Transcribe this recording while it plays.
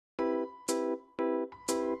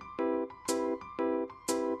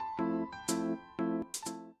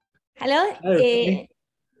Hello, Hi, everybody.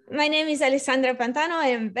 my name is Alessandra Pantano. I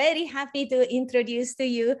am very happy to introduce to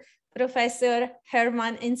you Professor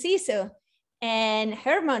Herman Enciso. And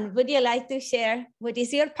Herman, would you like to share what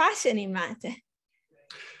is your passion in math?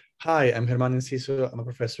 Hi, I'm Herman Enciso. I'm a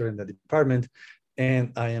professor in the department,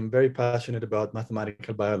 and I am very passionate about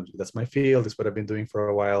mathematical biology. That's my field. It's what I've been doing for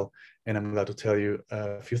a while, and I'm glad to tell you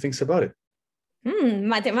a few things about it.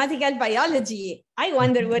 Mathematical biology. I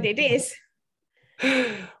wonder what it is.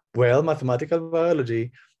 Well, mathematical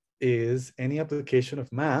biology is any application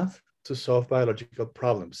of math to solve biological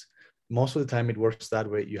problems. Most of the time it works that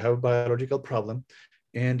way. You have a biological problem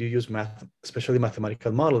and you use math, especially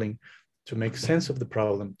mathematical modeling, to make sense of the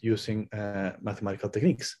problem using mathematical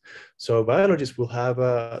techniques. So biologists will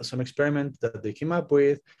have some experiment that they came up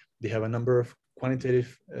with. They have a number of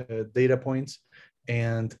quantitative data points,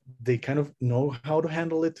 and they kind of know how to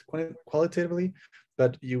handle it qualitatively,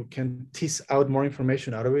 but you can tease out more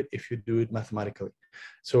information out of it if you do it mathematically.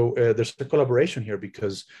 So there's a collaboration here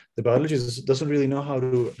because the biologist doesn't really know how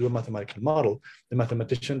to do a mathematical model. The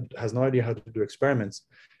mathematician has no idea how to do experiments.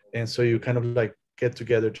 And so you kind of like get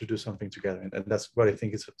together to do something together. And that's what I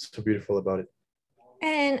think is so beautiful about it.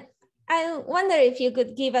 And I wonder if you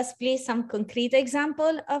could give us, please, some concrete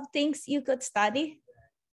example of things you could study.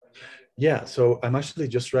 Yeah, so I'm actually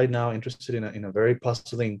just right now interested in a very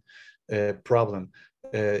puzzling problem.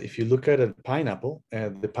 If you look at a pineapple,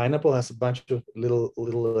 the pineapple has a bunch of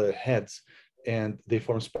little heads, and they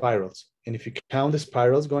form spirals. And if you count the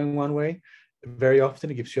spirals going one way, very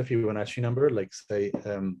often it gives you a Fibonacci number, like say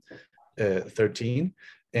 13.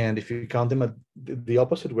 And if you count them at the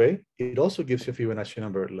opposite way, it also gives you a Fibonacci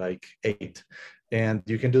number like 8. And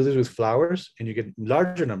you can do this with flowers, and you get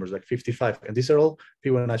larger numbers like 55. And these are all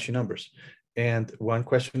Fibonacci numbers. And one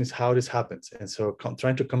question is how this happens. And so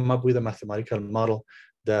trying to come up with a mathematical model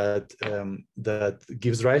that that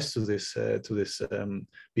gives rise to this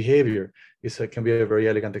behavior can be a very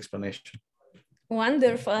elegant explanation.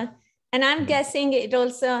 Wonderful. And I'm guessing it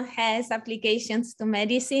also has applications to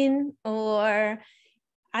medicine or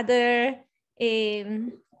other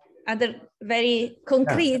very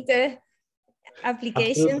concrete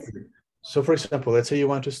applications. Absolutely. So for example, let's say you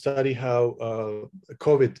want to study how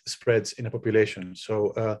COVID spreads in a population.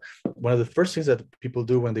 So one of the first things that people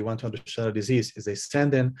do when they want to understand a disease is they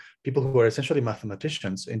send in people who are essentially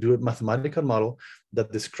mathematicians and do a mathematical model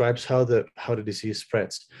that describes how the disease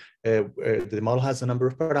spreads. The model has a number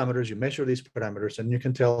of parameters. You measure these parameters, and you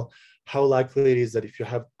can tell how likely it is that if you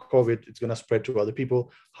have COVID, it's going to spread to other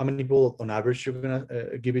people, how many people on average you're going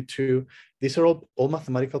to give it to. These are all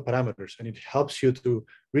mathematical parameters, and it helps you to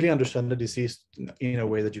really understand the disease in a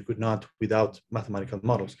way that you could not without mathematical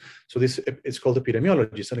models. So this it's called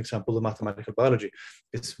epidemiology. It's an example of mathematical biology.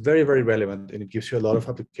 It's very, very relevant, and it gives you a lot of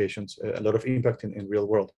applications, a lot of impact in real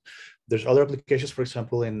world. There's other applications, for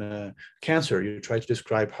example, in cancer. You try to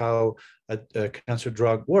describe how a cancer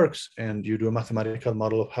drug works, and you do a mathematical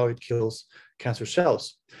model of how it kills cancer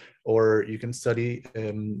cells. Or you can study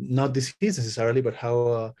not disease necessarily, but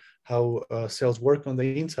how cells work on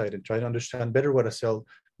the inside, and try to understand better what a cell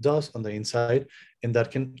does on the inside, and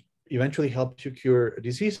that can eventually help you cure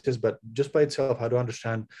diseases, but just by itself, how to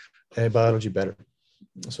understand biology better.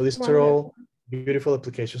 So these are all beautiful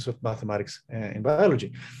applications of mathematics in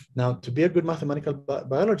biology. Now, to be a good mathematical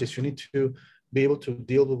biologist, you need to be able to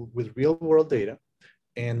deal with real world data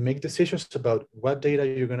and make decisions about what data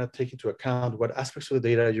you're going to take into account, what aspects of the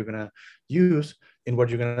data you're going to use, and what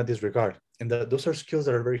you're going to disregard. And those are skills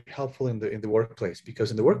that are very helpful in the workplace, because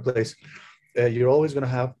in the workplace, you're always going to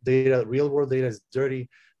have data. Real world data is dirty.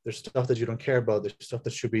 There's stuff that you don't care about. There's stuff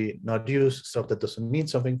that should be not used, stuff that doesn't mean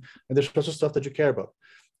something. And there's also stuff that you care about.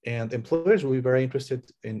 And employers will be very interested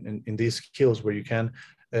in these skills where you can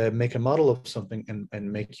make a model of something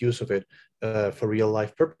and make use of it for real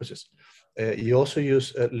life purposes. You also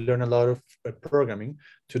learn a lot of programming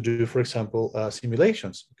to do, for example,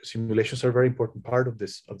 simulations. Simulations are a very important part of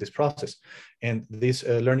this process. And this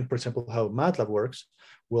learning, for example, how MATLAB works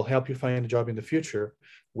will help you find a job in the future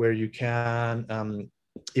where you can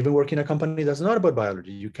even work in a company that's not about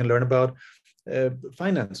biology. You can learn about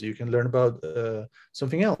finance. You can learn about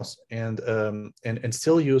something else, and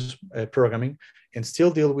still use programming and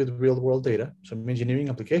still deal with real world data, some engineering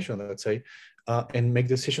application, let's say, and make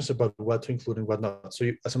decisions about what to include and what not.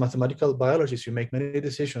 So as a mathematical biologist, you make many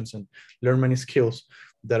decisions and learn many skills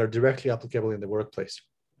that are directly applicable in the workplace.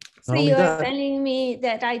 So you are telling me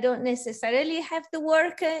that I don't necessarily have to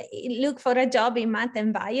look for a job in math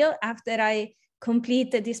and bio after I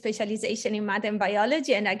complete the specialization in math and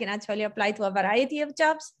biology, and I can actually apply to a variety of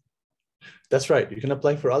jobs? That's right. You can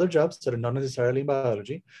apply for other jobs that are not necessarily in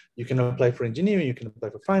biology. You can apply for engineering, you can apply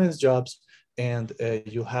for finance jobs, and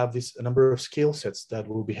you'll have a number of skill sets that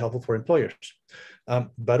will be helpful for employers.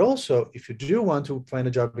 But also, if you do want to find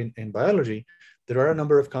a job in biology, there are a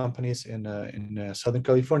number of companies in Southern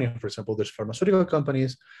California. For example, there's pharmaceutical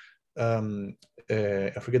companies.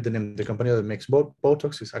 I forget the name. The company that makes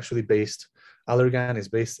Botox is actually based, Allergan is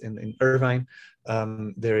based in Irvine.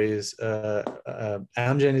 There is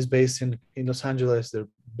Amgen is based in Los Angeles. There are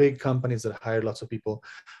big companies that hire lots of people.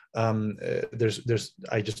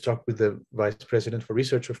 I just talked with the vice president for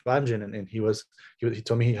research of Amgen, and he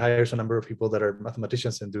told me he hires a number of people that are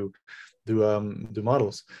mathematicians and do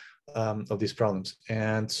models of these problems.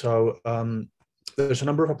 And so there's a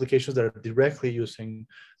number of applications that are directly using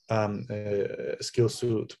skills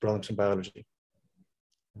to problems in biology.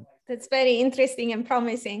 That's very interesting and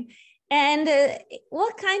promising. And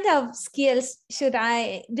what kind of skills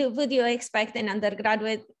would you expect an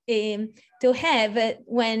undergraduate to have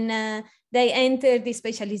when they enter the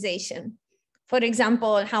specialization? For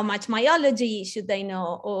example, how much biology should they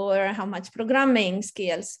know, or how much programming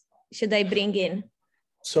skills should they bring in?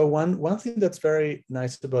 So one thing that's very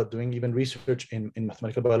nice about doing even research in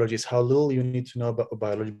mathematical biology is how little you need to know about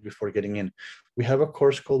biology before getting in. We have a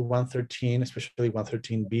course called 113, especially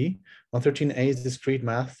 113B. 113A is discrete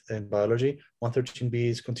math and biology. 113B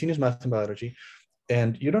is continuous math and biology.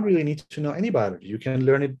 And you don't really need to know any biology. You can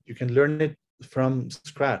learn it from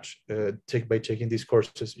scratch by taking these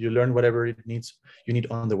courses. You learn whatever you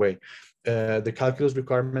need on the way. The calculus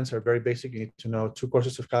requirements are very basic. You need to know 2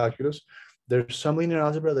 courses of calculus. There's some linear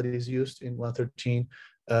algebra that is used in 113,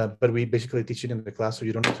 but we basically teach it in the class, so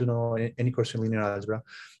you don't need to know any course in linear algebra,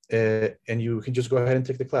 and you can just go ahead and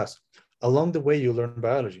take the class. Along the way, you learn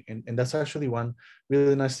biology, and that's actually one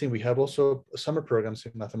really nice thing. We have also summer programs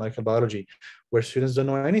in mathematical biology where students don't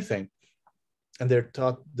know anything, and they're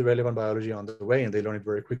taught the relevant biology on the way, and they learn it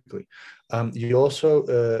very quickly. You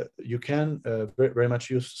also, you can very much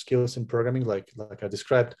use skills in programming like I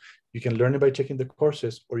described. You can learn it by taking the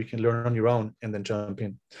courses, or you can learn on your own and then jump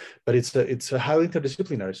in. But it's a highly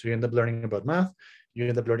interdisciplinary. So you end up learning about math, you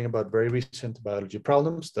end up learning about very recent biology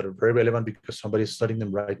problems that are very relevant because somebody's studying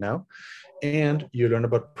them right now. And you learn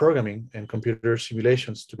about programming and computer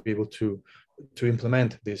simulations to be able to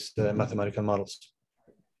implement these mathematical models.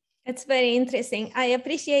 It's very interesting. I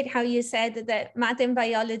appreciate how you said that math and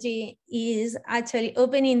biology is actually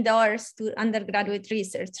opening doors to undergraduate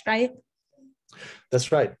research, right?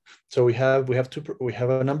 That's right. So we have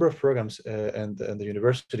a number of programs and the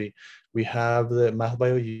university. We have the Math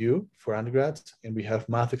Bio U for undergrads, and we have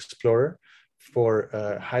Math Explorer for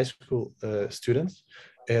high school students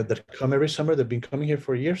that come every summer. They've been coming here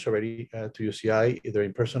for years already to UCI, either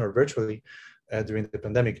in person or virtually during the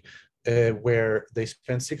pandemic, where they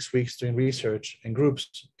spend 6 weeks doing research in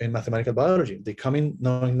groups in mathematical biology. They come in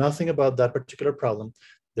knowing nothing about that particular problem.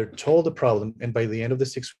 They're told the problem, and by the end of the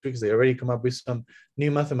 6 weeks, they already come up with some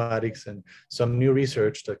new mathematics and some new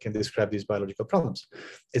research that can describe these biological problems.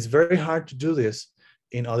 It's very hard to do this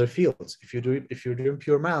in other fields. If you're doing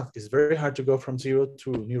pure math, it's very hard to go from 0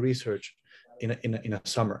 to new research in a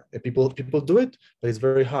summer. People do it, but it's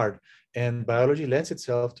very hard. And biology lends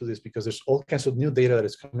itself to this because there's all kinds of new data that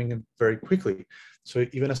is coming in very quickly. So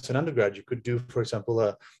even as an undergrad, you could do, for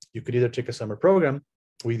example, you could either take a summer program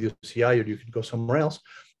with UCI, or you could go somewhere else,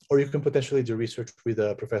 or you can potentially do research with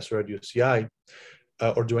a professor at UCI,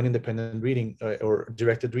 or do an independent reading or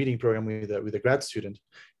directed reading program with a grad student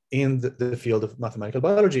in the field of mathematical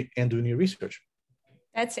biology and do new research.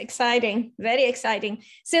 That's exciting, very exciting.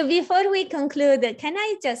 So before we conclude, can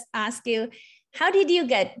I just ask you, how did you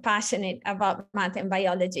get passionate about math and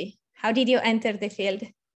biology? How did you enter the field?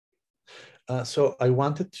 So I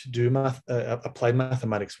wanted to do applied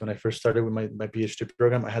mathematics when I first started with my PhD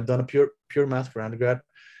program. I had done a pure math for undergrad,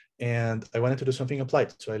 and I wanted to do something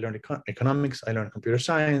applied. So I learned economics, I learned computer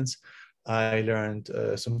science, I learned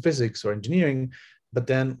some physics or engineering. But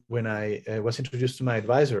then when I was introduced to my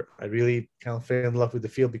advisor, I really kind of fell in love with the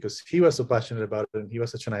field because he was so passionate about it and he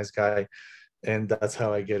was such a nice guy. And that's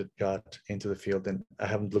how I got into the field, and I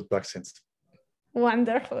haven't looked back since.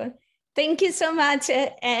 Wonderful. Thank you so much.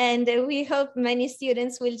 And we hope many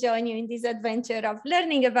students will join you in this adventure of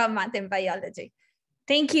learning about math and biology.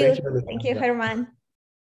 Thank you. Thank you, Herman.